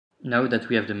Now that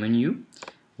we have the menu,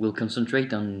 we'll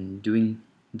concentrate on doing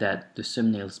the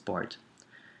thumbnails part.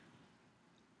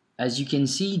 As you can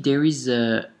see, there is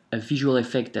a visual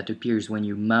effect that appears when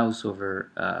you mouse over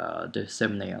the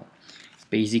thumbnail.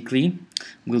 Basically,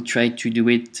 we'll try to do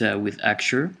it with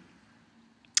Axure.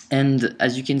 And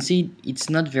as you can see, it's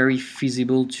not very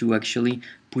feasible to actually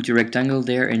put a rectangle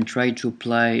there and try to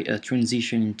apply a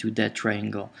transition into that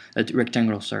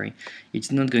rectangle, sorry.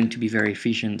 It's not going to be very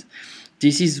efficient.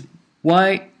 This is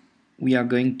why we are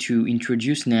going to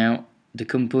introduce now the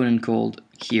component called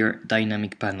here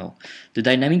dynamic panel. The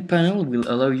dynamic panel will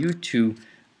allow you to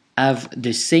have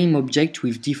the same object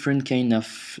with different kind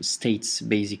of states,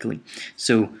 basically.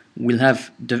 So we'll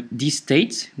have this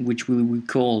state, which we will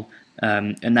call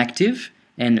an active,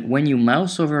 and when you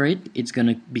mouse over it, it's going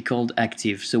to be called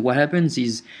active. So what happens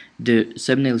is the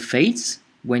thumbnail fades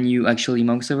when you actually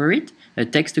mouse over it, a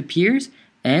text appears,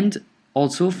 and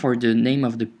also for the name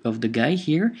of the guy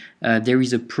here, there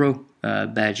is a pro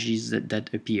badges that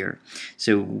appear.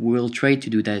 So we'll try to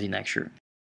do that in Axure.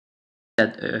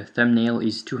 That thumbnail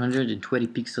is 220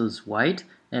 pixels wide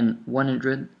and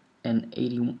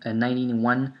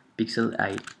 191 pixel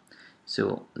high.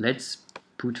 So let's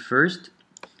put first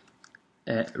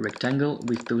a rectangle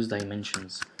with those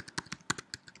dimensions.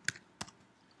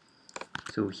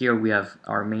 So here we have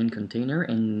our main container,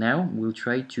 and now we'll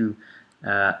try to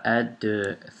add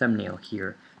the thumbnail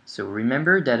here. So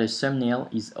remember that a thumbnail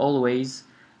is always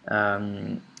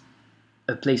a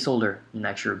placeholder in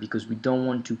Axure because we don't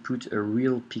want to put a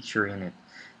real picture in it.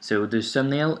 So the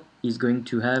thumbnail is going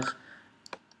to have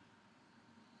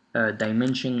a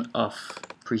dimension of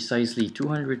precisely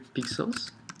 200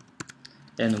 pixels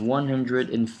and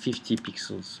 150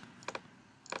 pixels.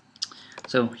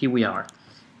 So here we are.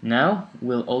 Now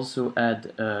we'll also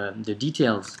add the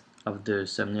details of the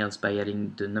thumbnails by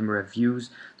adding the number of views,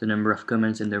 the number of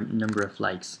comments, and the number of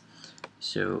likes.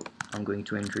 So I'm going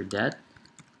to enter that.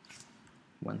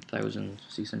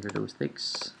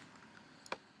 1606.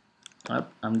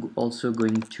 I'm also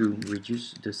going to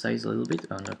reduce the size a little bit.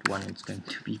 Not one, it's going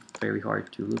to be very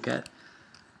hard to look at.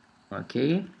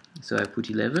 Okay, so I put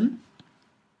 11.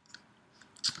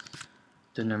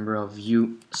 The number of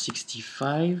view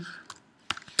 65,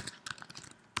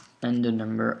 and the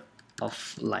number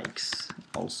of likes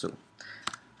also.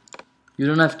 You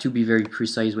don't have to be very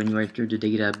precise when you enter the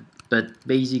data, but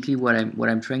basically what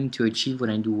I'm trying to achieve when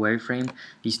I do wireframe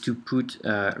is to put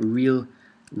real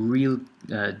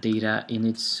data in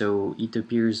it, so it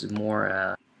appears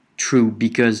more true.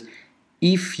 Because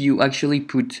if you actually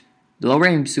put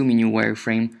lorem ipsum in your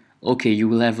wireframe, okay, you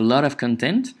will have a lot of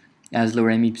content, as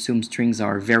lorem ipsum strings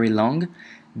are very long,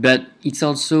 but it's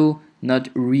also not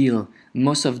real.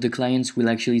 Most of the clients will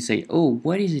actually say, oh,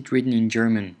 what is it written in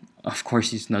German? Of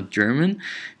course it's not German,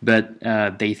 but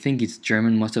they think it's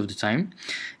German most of the time,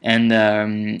 and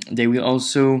they will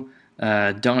also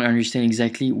don't understand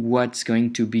exactly what's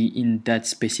going to be in that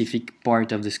specific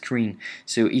part of the screen.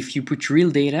 So if you put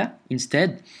real data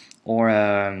instead, or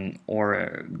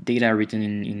data written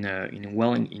in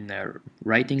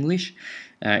right English,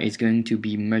 it's going to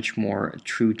be much more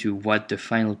true to what the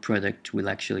final product will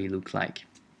actually look like.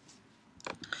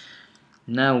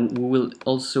 Now we will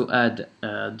also add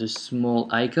the small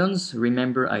icons.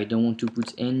 Remember, I don't want to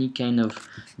put any kind of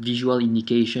visual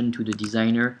indication to the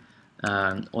designer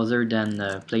other than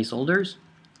placeholders.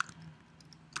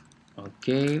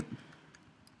 Okay,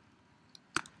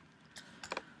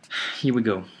 here we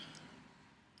go.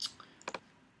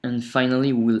 And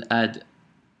finally we will add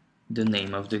the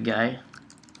name of the guy.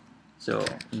 So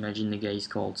imagine the guy is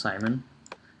called Simon,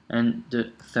 and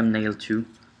the thumbnail too,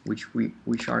 which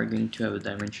are going to have a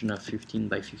dimension of 15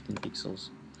 by 15 pixels.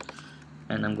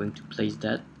 And I'm going to place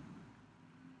that.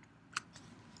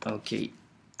 Okay.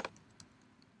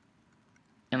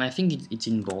 And I think it's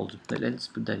in bold. Let's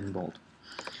put that in bold.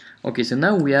 Okay, so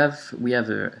now we have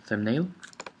a thumbnail.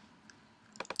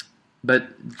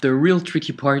 But the real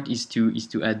tricky part is to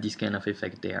add this kind of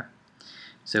effect there.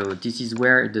 So this is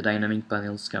where the dynamic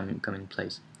panels come in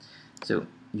place. So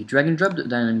you drag and drop the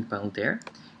dynamic panel there,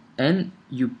 and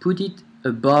you put it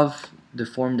above the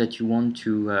form that you want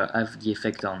to have the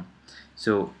effect on.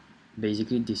 So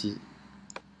basically this is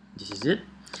it.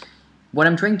 What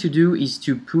I'm trying to do is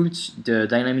to put the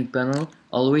dynamic panel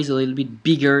always a little bit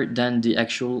bigger than the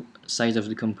actual size of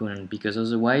the component, because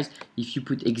otherwise if you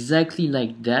put exactly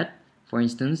like that, for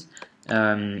instance,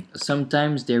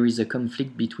 sometimes there is a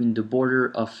conflict between the border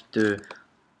of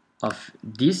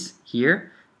this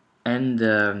here and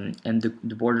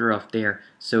the border of there.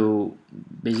 So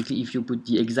basically if you put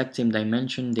the exact same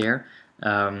dimension there,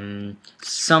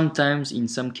 Sometimes in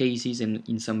some cases and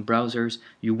in some browsers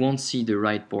you won't see the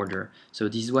right border. So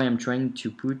this is why I'm trying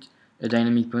to put a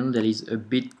dynamic panel that is a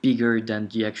bit bigger than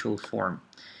the actual form.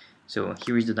 So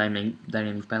here is the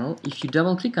dynamic panel. If you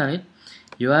double click on it,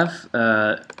 you have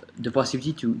the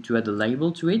possibility to add a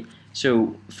label to it.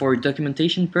 So for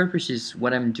documentation purposes,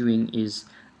 what I'm doing is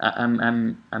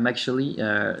I'm actually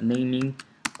naming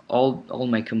all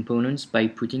my components by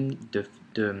putting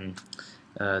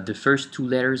the first two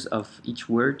letters of each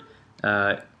word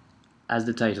as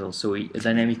the title. So a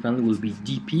dynamic panel will be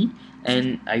DP,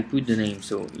 and I put the name,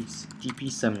 so it's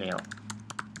DP thumbnail.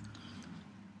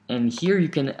 And here you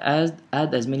can add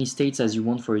as many states as you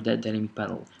want for that dynamic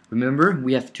panel. Remember,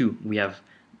 we have two. We have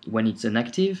when it's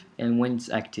inactive and when it's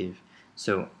active.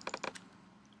 So,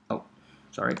 oh,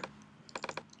 sorry.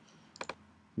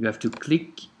 You have to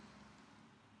click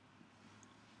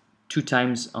 2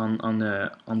 times on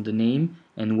the name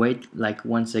and wait like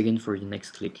 1 second for the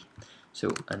next click. So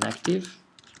inactive,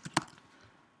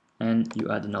 and you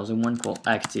add another one called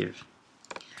active.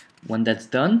 When that's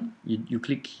done, you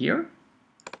click here.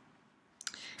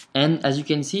 And as you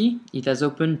can see, it has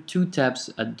opened 2 tabs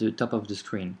at the top of the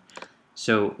screen.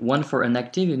 So one for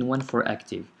inactive and one for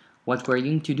active. What we're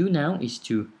going to do now is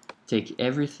to take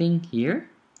everything here,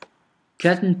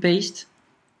 cut and paste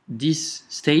this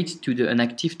state to the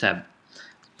inactive tab.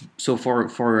 So for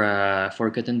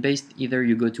cut and paste, either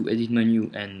you go to edit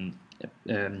menu and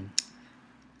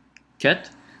cut,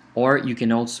 or you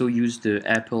can also use the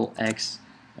Apple X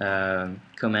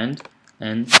command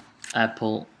and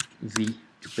Apple V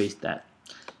to paste that.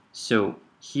 So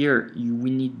here we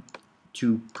need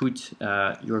to put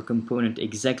your component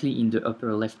exactly in the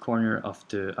upper left corner of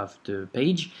the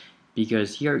page,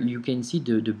 because here you can see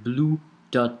the blue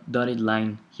dotted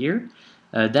line here.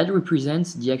 That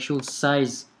represents the actual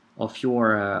size of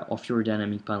your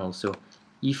dynamic panel. So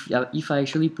if I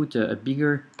actually put a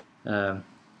bigger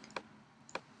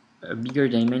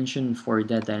dimension for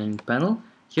that dynamic panel,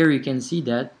 here you can see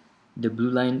that the blue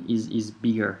line is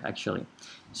bigger actually.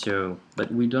 So,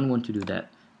 but we don't want to do that.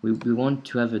 We want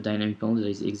to have a dynamic panel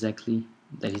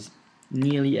that is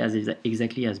nearly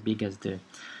exactly as big as the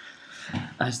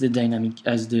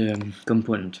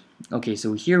component. Okay,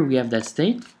 so here we have that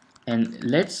state, and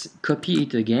let's copy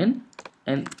it again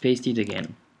and paste it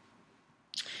again.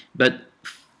 But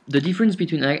the difference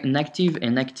between inactive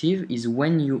and active is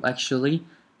when you actually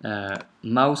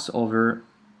mouse over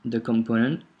the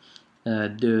component,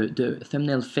 the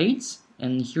thumbnail fades,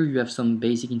 and here you have some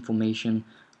basic information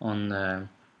on the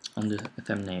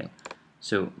thumbnail.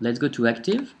 So let's go to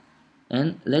active,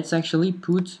 and let's actually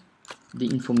put the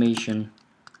information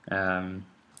of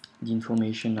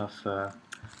the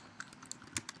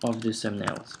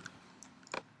thumbnails.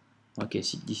 Okay,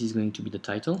 so this is going to be the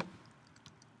title,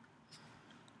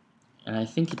 and I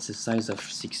think it's a size of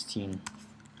 16,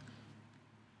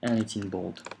 and it's in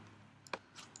bold.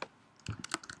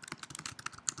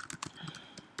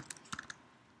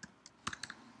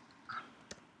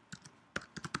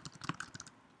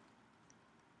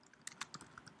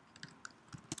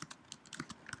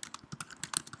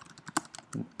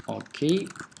 Okay,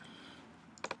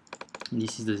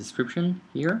 this is the description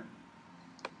here,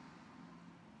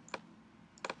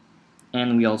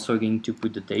 and we also going to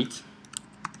put the date.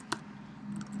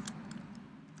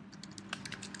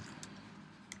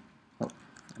 Oh,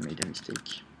 I made a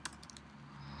mistake.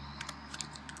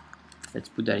 Let's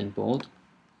put that in bold,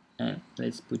 and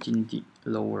let's put in the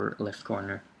lower left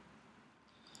corner.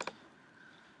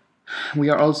 We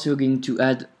are also going to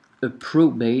add a pro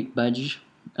badge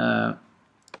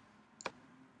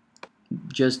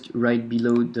just right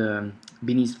below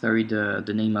beneath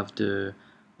the name of the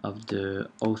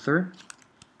author.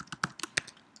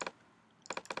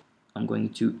 I'm going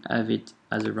to have it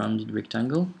as a rounded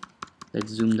rectangle.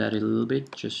 Let's zoom that a little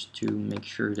bit just to make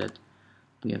sure that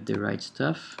we have the right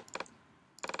stuff.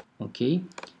 Okay,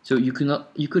 so you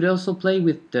could also play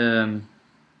with the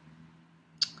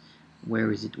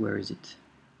where is it?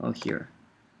 Oh, here,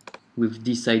 with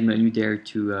this side menu there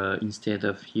to instead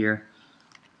of here.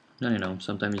 I don't know,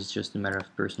 sometimes it's just a matter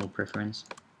of personal preference.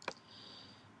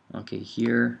 Okay,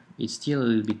 here it's still a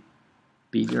little bit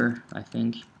bigger, I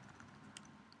think.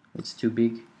 It's too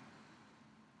big.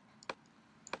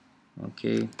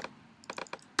 Okay,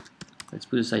 let's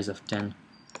put a size of 10.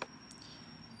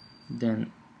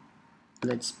 Then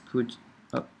let's put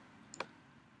up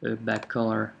a back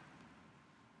color,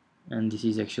 and this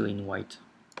is actually in white.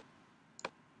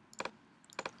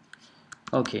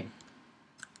 Okay,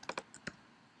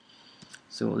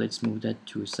 so let's move that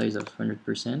to a size of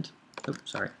 100%. Oh,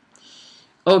 sorry.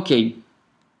 Okay,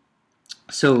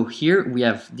 So here we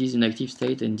have this inactive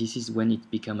state, and this is when it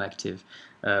becomes active.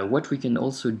 What we can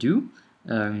also do,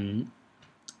 no,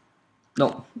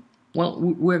 well,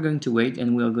 we're going to wait,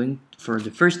 and we're going for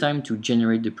the first time to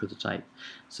generate the prototype.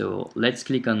 So let's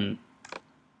click on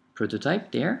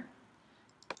prototype there.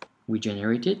 We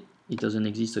generate it. It doesn't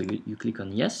exist, so you click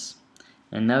on yes,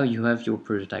 and now you have your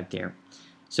prototype there.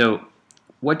 So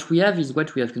what we have is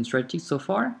what we have constructed so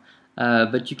far,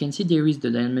 but you can see there is the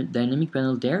dynamic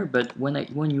panel there, but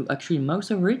when you actually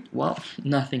mouse over it, well,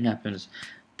 nothing happens.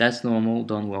 That's normal,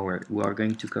 don't worry. We are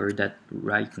going to cover that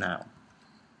right now.